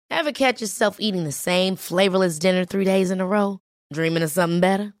Ever catch yourself eating the same flavorless dinner 3 days in a row? Dreaming of something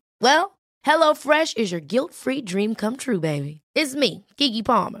better? Well, HelloFresh is your guilt-free dream come true, baby. It's me, Keke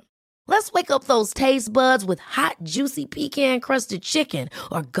Palmer. Let's wake up those taste buds with hot, juicy pecan-crusted chicken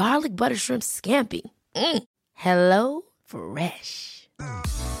or garlic butter shrimp scampi. Hello Fresh.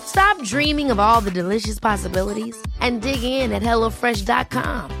 Stop dreaming of all the delicious possibilities and dig in at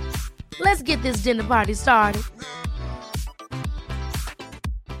HelloFresh.com. Let's get this dinner party started.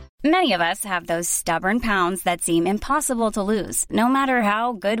 Many of us have those stubborn pounds that seem impossible to lose, no matter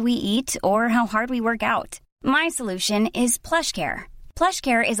how good we eat or how hard we work out. My solution is PlushCare.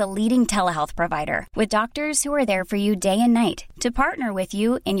 PlushCare is a leading telehealth provider with doctors who are there for you day and night to partner with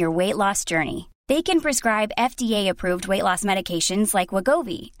you in your weight loss journey. They can prescribe FDA-approved weight loss medications like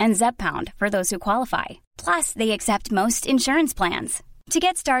Wegovy and Zepbound for those who qualify. Plus, they accept most insurance plans. To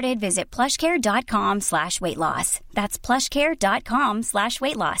get started, visit plushcare.com/weightloss. That's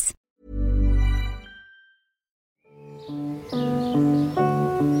plushcare.com/weightloss.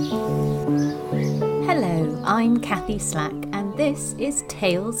 Hello, I'm Kathy Slack, and this is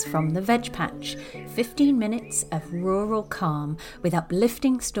Tales from the Veg Patch, 15 minutes of rural calm with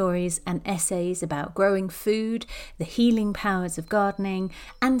uplifting stories and essays about growing food, the healing powers of gardening,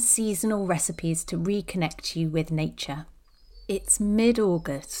 and seasonal recipes to reconnect you with nature. It's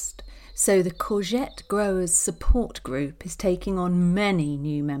mid-August, so the Courgette Growers Support Group is taking on many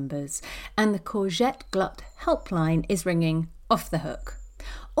new members, and the Courgette Glut helpline is ringing off the hook.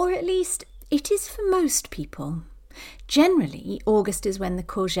 Or at least it is for most people. Generally, August is when the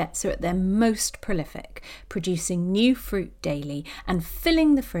courgettes are at their most prolific, producing new fruit daily and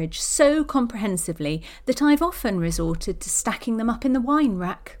filling the fridge so comprehensively that I've often resorted to stacking them up in the wine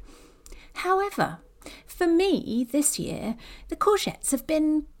rack. However, for me, this year, the courgettes have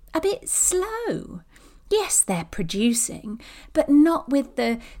been a bit slow. Yes, they're producing, but not with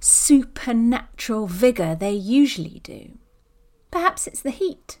the supernatural vigour they usually do. Perhaps it's the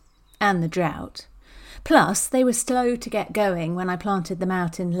heat and the drought. Plus, they were slow to get going when I planted them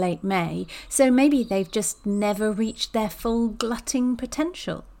out in late May, so maybe they've just never reached their full glutting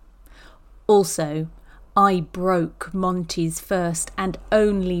potential. Also, I broke Monty's first and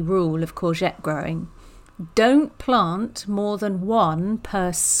only rule of courgette growing. Don't plant more than one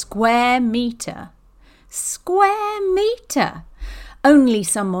per square metre. Square metre! Only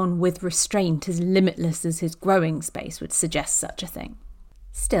someone with restraint as limitless as his growing space would suggest such a thing.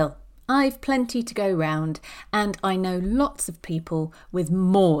 Still, I've plenty to go round, and I know lots of people with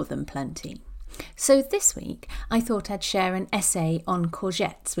more than plenty. So this week, I thought I'd share an essay on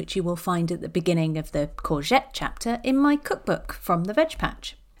courgettes, which you will find at the beginning of the courgette chapter in my cookbook from the Veg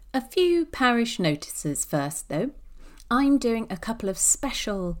Patch. A few parish notices first, though. I'm doing a couple of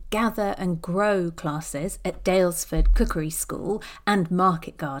special Gather and Grow classes at Dalesford Cookery School and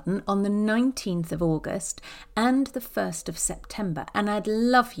Market Garden on the 19th of August and the 1st of September, and I'd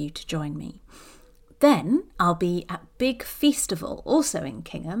love you to join me. Then I'll be at Big Feastival, also in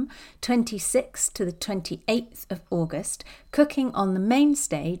Kingham, 26th to the 28th of August, cooking on the main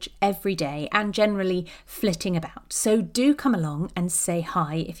stage every day and generally flitting about. So do come along and say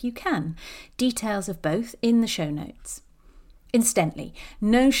hi if you can. Details of both in the show notes. Incidentally,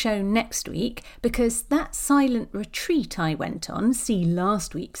 no show next week because that silent retreat I went on, see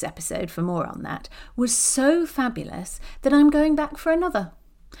last week's episode for more on that, was so fabulous that I'm going back for another.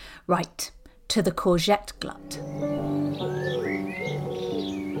 Right. To the courgette glut.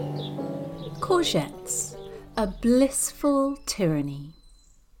 Courgettes, a blissful tyranny.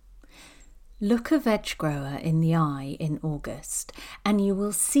 Look a veg grower in the eye in August, and you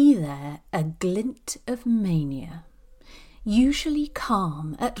will see there a glint of mania. Usually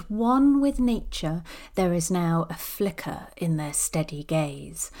calm, at one with nature, there is now a flicker in their steady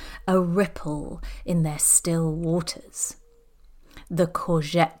gaze, a ripple in their still waters. The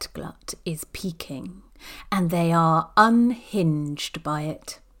courgette glut is peaking, and they are unhinged by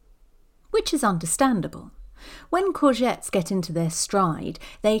it. Which is understandable. When courgettes get into their stride,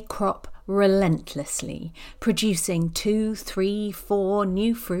 they crop relentlessly, producing 2, 3, 4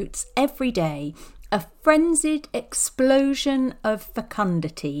 new fruits every day, a frenzied explosion of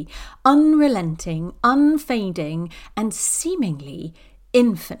fecundity, unrelenting, unfading, and seemingly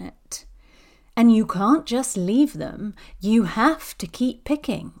infinite. And you can't just leave them, you have to keep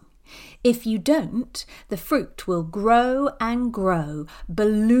picking. If you don't, the fruit will grow and grow,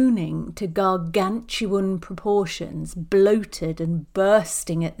 ballooning to gargantuan proportions, bloated and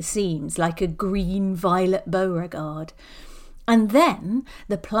bursting at the seams like a green-violet Beauregard. And then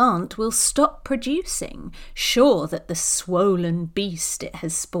the plant will stop producing, sure that the swollen beast it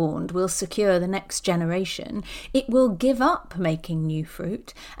has spawned will secure the next generation. It will give up making new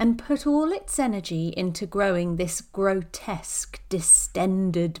fruit and put all its energy into growing this grotesque,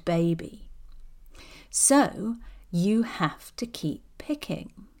 distended baby. So you have to keep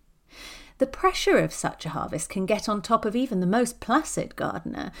picking. The pressure of such a harvest can get on top of even the most placid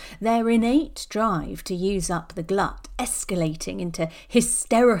gardener, their innate drive to use up the glut escalating into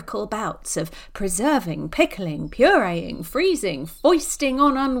hysterical bouts of preserving, pickling, pureeing, freezing, foisting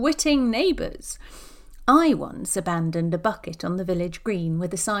on unwitting neighbours. I once abandoned a bucket on the village green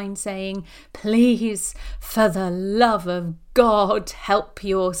with a sign saying, "Please, for the love of God, help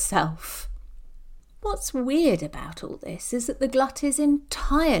yourself." What's weird about all this is that the glut is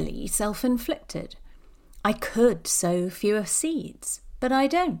entirely self-inflicted. I could sow fewer seeds, but I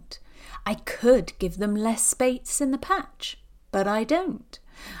don't. I could give them less space in the patch, but I don't.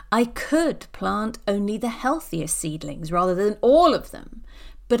 I could plant only the healthiest seedlings rather than all of them,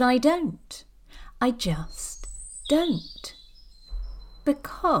 but I don't. I just don't.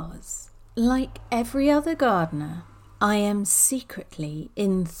 Because, like every other gardener, I am secretly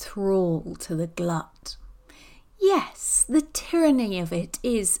in thrall to the glut. Yes, the tyranny of it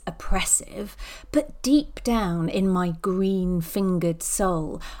is oppressive, but deep down in my green-fingered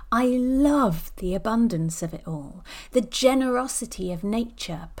soul, I love the abundance of it all, the generosity of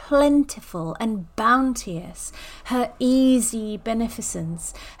nature, plentiful and bounteous, her easy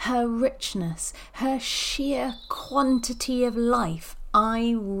beneficence, her richness, her sheer quantity of life.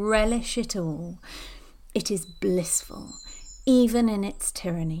 I relish it all. It is blissful, even in its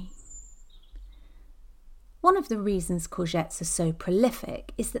tyranny. One of the reasons courgettes are so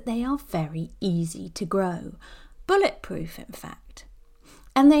prolific is that they are very easy to grow, bulletproof in fact.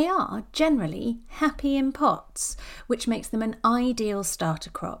 And they are generally happy in pots, which makes them an ideal starter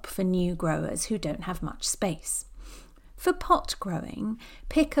crop for new growers who don't have much space. For pot growing,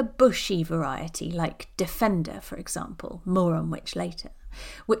 pick a bushy variety like Defender, for example, more on which later,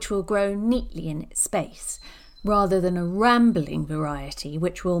 which will grow neatly in its space, rather than a rambling variety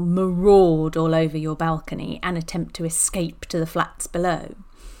which will maraud all over your balcony and attempt to escape to the flats below.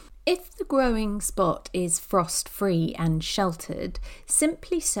 If the growing spot is frost-free and sheltered,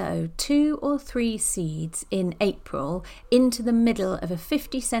 simply sow 2 or 3 seeds in April into the middle of a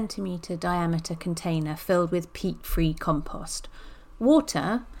 50cm diameter container filled with peat-free compost.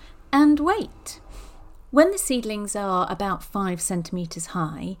 Water and wait. When the seedlings are about 5 centimetres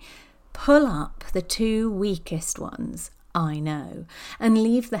high, pull up the 2 weakest ones, I know, and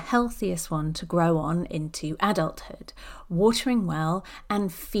leave the healthiest one to grow on into adulthood, watering well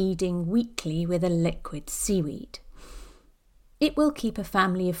and feeding weekly with a liquid seaweed. It will keep a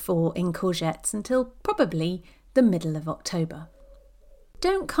family of 4 in courgettes until probably the middle of October.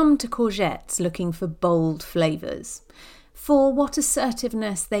 Don't come to courgettes looking for bold flavours, for what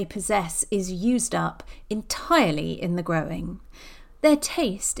assertiveness they possess is used up entirely in the growing. Their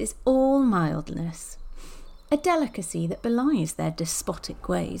taste is all mildness, a delicacy that belies their despotic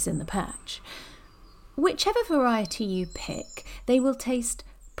ways in the patch. Whichever variety you pick, they will taste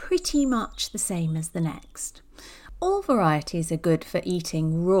pretty much the same as the next. All varieties are good for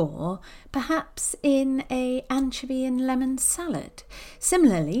eating raw, perhaps in an anchovy and lemon salad.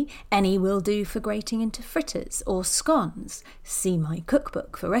 Similarly, any will do for grating into fritters or scones. See my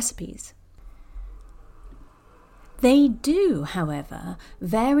cookbook for recipes. They do, however,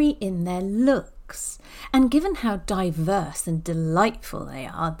 vary in their looks, and given how diverse and delightful they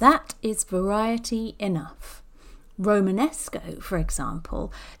are, that is variety enough. Romanesco, for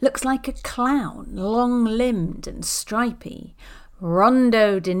example, looks like a clown, long-limbed and stripy.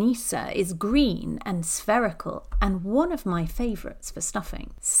 Rondo Denisa is green and spherical, and one of my favourites for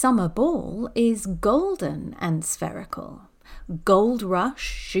stuffing. Summer Ball is golden and spherical. Gold Rush,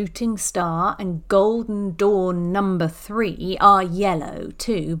 Shooting Star and Golden Dawn No. 3 are yellow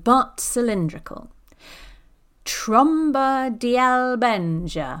too, but cylindrical. Tromba di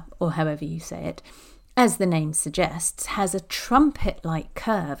Albenja, or however you say it, as the name suggests, has a trumpet-like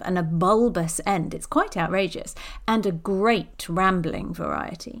curve and a bulbous end. It's quite outrageous, and a great rambling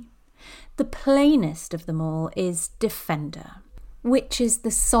variety. The plainest of them all is Defender, which is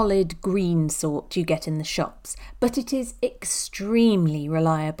the solid green sort you get in the shops, but it is extremely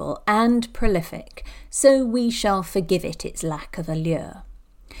reliable and prolific, so we shall forgive it its lack of allure.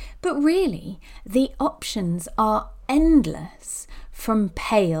 But really, the options are endless, from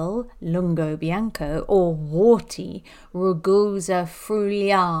pale Lungo Bianco or warty Rugosa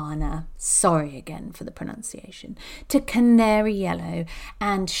Fruliana, sorry again for the pronunciation, to canary yellow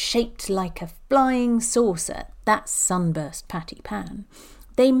and shaped like a flying saucer, That's sunburst patty pan.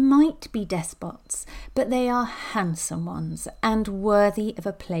 They might be despots, but they are handsome ones and worthy of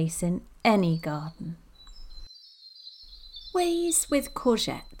a place in any garden. Ways with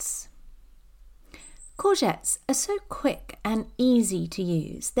courgettes. Courgettes are so quick and easy to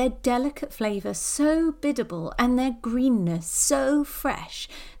use, their delicate flavour so biddable and their greenness so fresh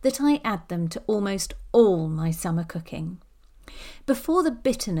that I add them to almost all my summer cooking. Before the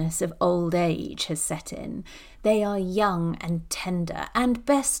bitterness of old age has set in, they are young and tender and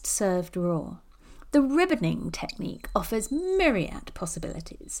best served raw. The ribboning technique offers myriad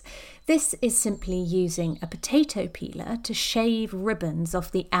possibilities. This is simply using a potato peeler to shave ribbons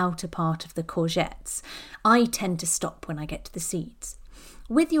off the outer part of the courgettes. I tend to stop when I get to the seeds.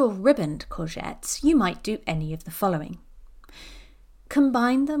 With your ribboned courgettes, you might do any of the following.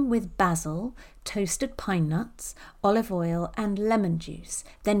 Combine them with basil, toasted pine nuts, olive oil and lemon juice,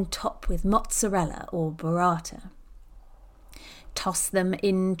 then top with mozzarella or burrata. Toss them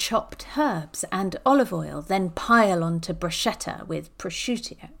in chopped herbs and olive oil, then pile onto bruschetta with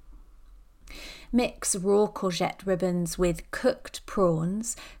prosciutto. Mix raw courgette ribbons with cooked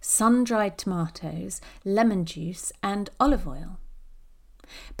prawns, sun-dried tomatoes, lemon juice and olive oil.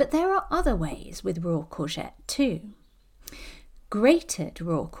 But there are other ways with raw courgette too. Grated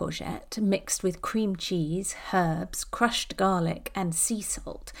raw courgette mixed with cream cheese, herbs, crushed garlic and sea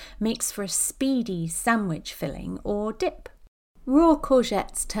salt makes for a speedy sandwich filling or dip. Raw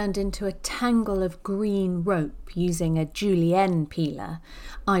courgettes turned into a tangle of green rope using a julienne peeler,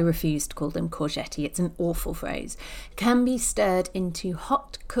 I refuse to call them courgette, it's an awful phrase, can be stirred into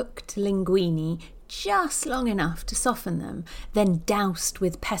hot cooked linguine just long enough to soften them, then doused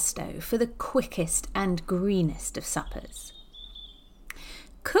with pesto for the quickest and greenest of suppers.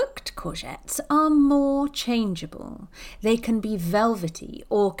 Cooked courgettes are more changeable. They can be velvety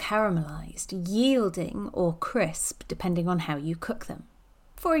or caramelised, yielding or crisp depending on how you cook them.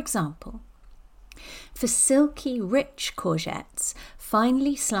 For example, for silky, rich courgettes,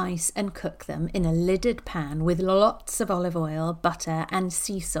 finely slice and cook them in a lidded pan with lots of olive oil, butter and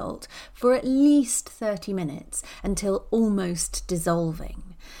sea salt for at least 30 minutes until almost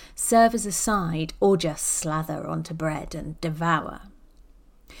dissolving. Serve as a side or just slather onto bread and devour.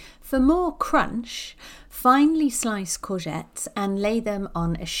 For more crunch, finely slice courgettes and lay them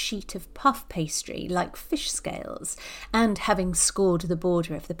on a sheet of puff pastry like fish scales, and having scored the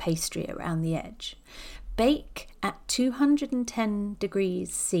border of the pastry around the edge. Bake at 210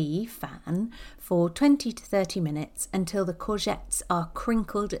 degrees C fan for 20 to 30 minutes until the courgettes are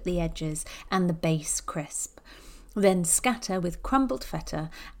crinkled at the edges and the base crisp. Then scatter with crumbled feta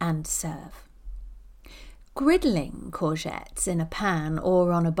and serve. Griddling courgettes in a pan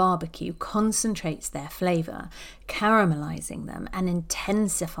or on a barbecue concentrates their flavour, caramelising them and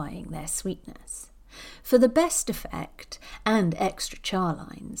intensifying their sweetness. For the best effect and extra char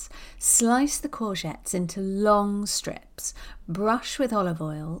lines, slice the courgettes into long strips, brush with olive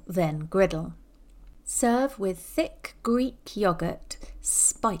oil, then griddle. Serve with thick Greek yoghurt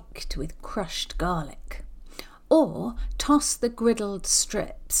spiked with crushed garlic. Or toss the griddled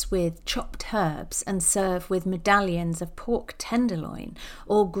strips with chopped herbs and serve with medallions of pork tenderloin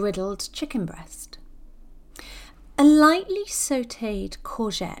or griddled chicken breast. A lightly sautéed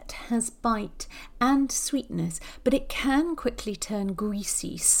courgette has bite and sweetness, but it can quickly turn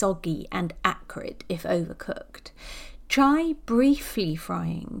greasy, soggy and acrid if overcooked. Try briefly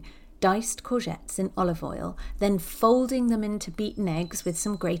frying diced courgettes in olive oil, then folding them into beaten eggs with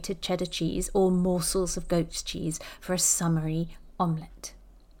some grated cheddar cheese or morsels of goat's cheese for a summery omelette.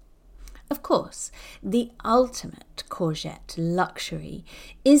 Of course, the ultimate courgette luxury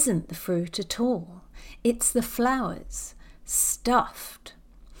isn't the fruit at all. It's the flowers, stuffed.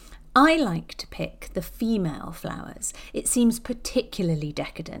 I like to pick the female flowers. It seems particularly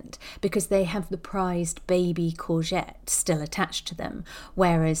decadent because they have the prized baby courgette still attached to them,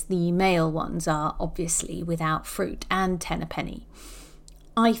 whereas the male ones are obviously without fruit and 10 a penny.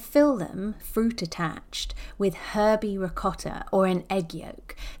 I fill them, fruit attached, with herby ricotta or an egg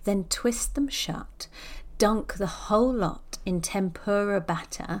yolk, then twist them shut, dunk the whole lot in tempura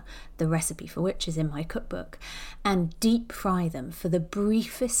batter, the recipe for which is in my cookbook, and deep fry them for the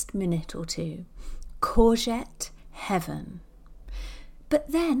briefest minute or two. Courgette heaven.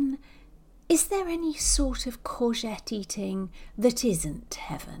 But then, is there any sort of courgette eating that isn't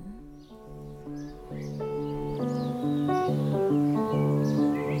heaven?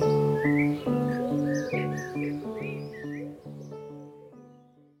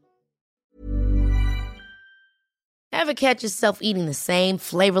 Ever catch yourself eating the same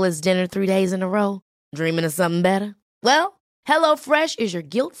flavorless dinner 3 days in a row? Dreaming of something better? Well, HelloFresh is your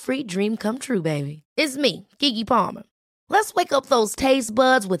guilt-free dream come true, baby. It's me, Keke Palmer. Let's wake up those taste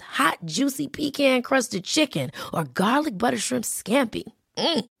buds with hot, juicy pecan-crusted chicken or garlic butter shrimp scampi.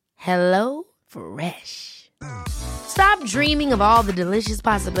 Hello Fresh. Stop dreaming of all the delicious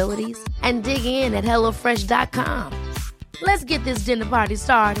possibilities and dig in at HelloFresh.com. Let's get this dinner party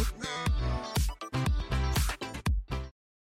started.